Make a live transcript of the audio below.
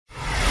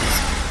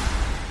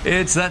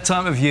It's that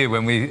time of year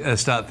when we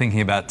start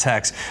thinking about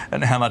tax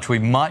and how much we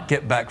might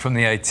get back from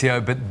the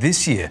ATO. But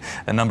this year,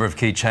 a number of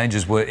key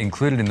changes were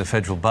included in the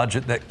federal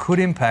budget that could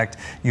impact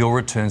your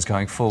returns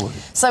going forward.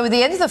 So with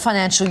the end of the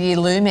financial year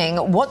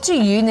looming, what do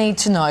you need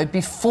to know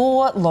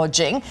before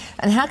lodging,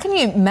 and how can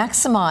you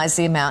maximise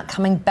the amount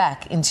coming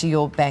back into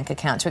your bank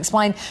account? To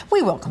explain,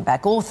 we welcome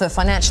back author,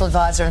 financial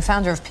advisor and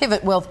founder of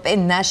Pivot Wealth,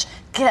 Ben Nash.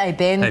 G'day,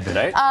 Ben. Hey,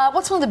 Ben.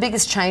 What's one of the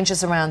biggest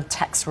changes around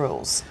tax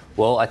rules?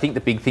 Well, I think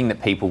the big thing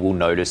that people will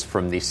notice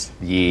from this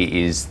year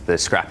is the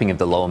scrapping of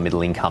the lower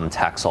middle income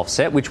tax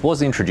offset, which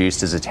was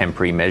introduced as a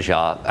temporary measure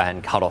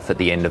and cut off at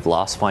the end of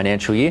last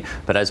financial year.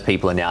 But as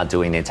people are now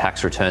doing their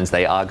tax returns,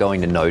 they are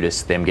going to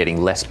notice them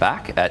getting less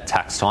back at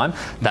tax time.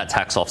 That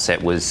tax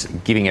offset was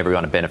giving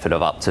everyone a benefit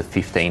of up to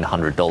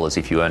 $1,500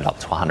 if you earned up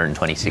to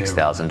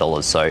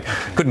 $126,000. So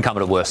couldn't come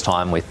at a worse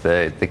time with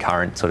the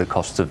current sort of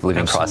cost of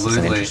living crisis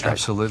and interest rates.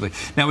 Absolutely.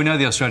 Now, we know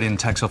the Australian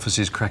Tax Office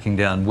is cracking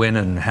down. When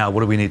and how?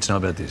 What do we need to know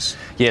about this?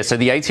 Yeah, so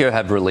the ATO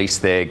have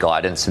released their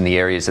guidance in the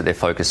areas that they're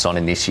focused on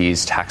in this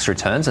year's tax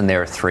returns, and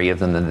there are three of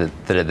them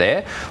that are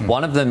there.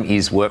 One of them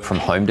is work from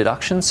home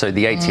deductions. So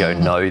the ATO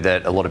know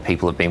that a lot of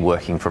people have been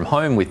working from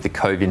home with the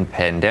COVID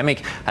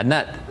pandemic, and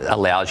that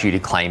allows you to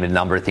claim a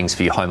number of things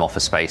for your home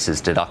office space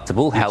as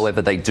deductible. Yes.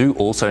 However, they do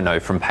also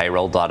know from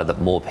payroll data that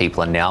more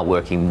people are now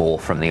working more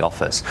from the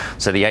office.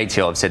 So the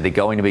ATO have said they're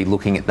going to be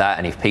looking at that,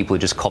 and if people are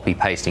just copy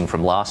pasting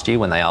from last year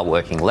when they are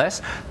working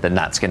less, then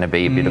that's going to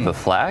be a bit of a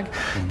flag.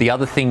 The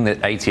other thing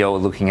that ATO are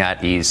looking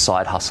at is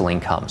side hustle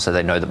income. So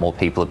they know that more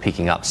people are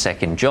picking up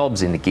second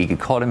jobs in the gig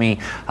economy,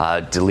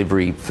 food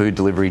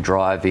delivery,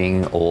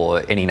 driving,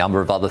 or any number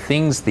of other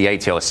things. The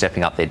ATO are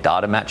stepping up their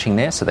data matching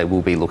there, so they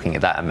will be looking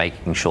at that and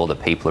making sure that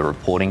people are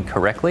reporting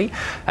correctly.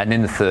 And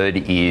then the third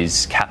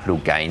is capital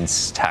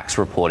gains tax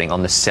reporting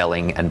on the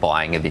selling and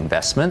buying of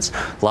investments.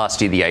 Last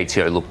year, the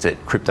ATO looked at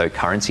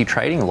cryptocurrency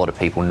trading. A lot of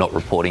people not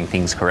reporting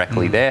things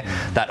correctly there.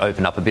 That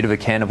opened up a bit of a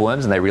can of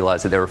worms, and they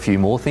realised that there are a few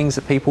more things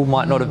that people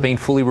might not have been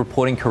fully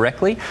reporting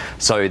correctly.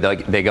 So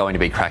they're going to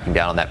be cracking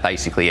down on that.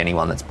 Basically,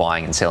 anyone that's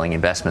buying and selling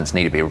investments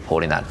need to be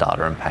reporting that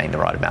data and paying the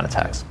right amount of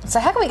tax. So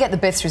how can we get the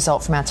best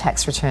result from our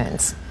tax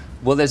returns?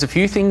 Well, there's a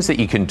few things that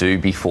you can do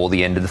before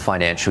the end of the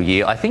financial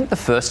year. I think the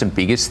first and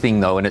biggest thing,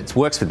 though, and it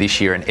works for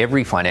this year and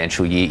every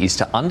financial year, is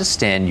to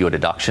understand your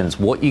deductions,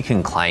 what you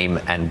can claim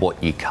and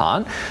what you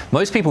can't.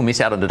 Most people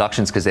miss out on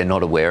deductions because they're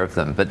not aware of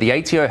them, but the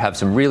ATO have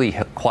some really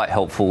quite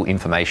helpful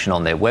information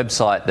on their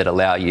website that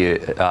allow you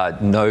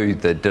know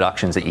the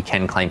deductions that you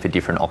can claim for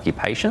different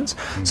occupations.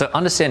 So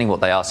understanding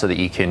what they are so that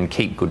you can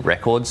keep good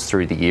records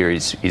through the year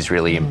is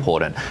really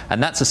important.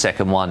 And that's the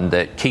second one,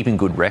 that keeping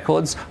good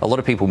records. A lot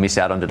of people miss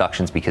out on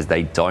deductions because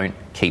they don't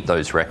keep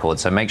those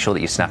records. So make sure that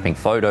you're snapping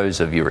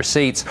photos of your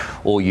receipts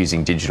or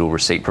using digital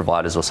receipt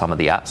providers or some of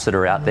the apps that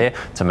are out there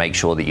to make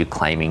sure that you're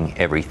claiming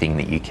everything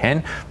that you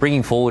can.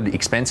 Bringing forward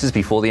expenses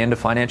before the end of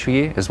financial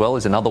year as well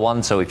is another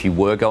one. So if you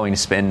were going to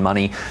spend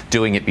money,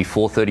 doing it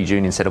before 30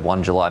 June instead of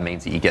 1 July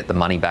means that you get the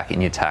money back in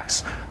your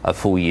tax a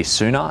full year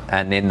sooner.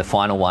 And then the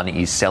final one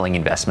is selling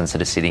investments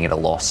that are sitting at a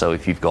loss. So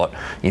if you've got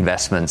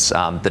investments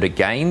that are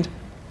gained,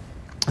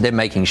 they're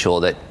making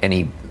sure that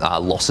any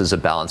losses are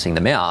balancing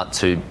them out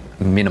to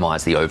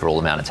minimise the overall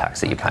amount of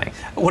tax that you're paying.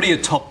 What are your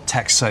top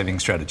tax saving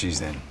strategies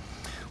then?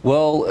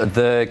 Well,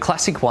 the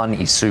classic one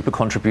is super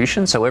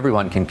contribution. So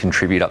everyone can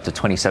contribute up to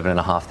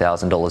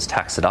 $27,500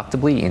 tax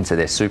deductibly into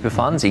their super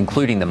funds,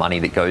 including the money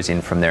that goes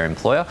in from their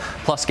employer,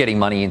 plus getting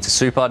money into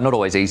super. Not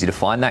always easy to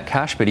find that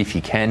cash, but if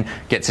you can,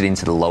 gets it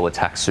into the lower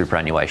tax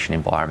superannuation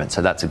environment.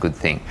 So that's a good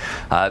thing.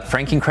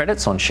 Franking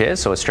credits on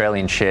shares. So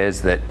Australian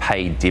shares that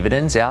pay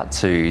dividends out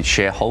to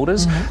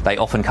shareholders, they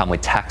often come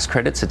with tax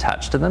credits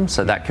attached to them.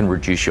 So that can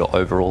reduce your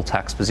overall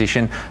tax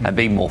position and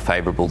be more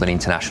favourable than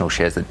international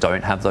shares that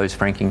don't have those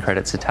franking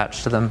credits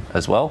attached to them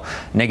as well.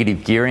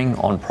 Negative gearing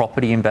on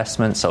property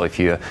investments. So if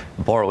you're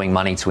borrowing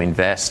money to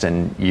invest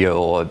and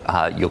your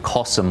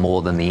costs are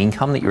more than the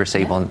income that you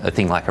receive on a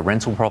thing like a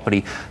rental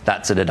property,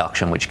 that's a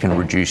deduction which can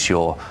reduce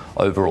your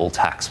overall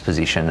tax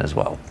position as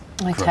well.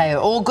 Okay,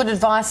 all good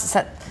advice. It's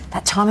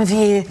that time of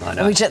year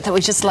that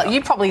we just like.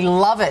 You probably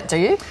love it, do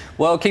you?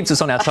 Well, it keeps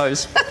us on our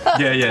toes.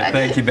 Yeah.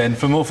 Thank you, Ben.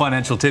 For more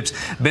financial tips,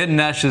 Ben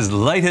Nash's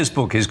latest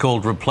book is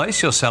called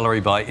Replace Your Salary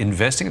by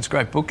Investing. It's a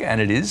great book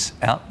and it is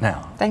out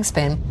now. Thanks,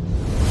 Ben.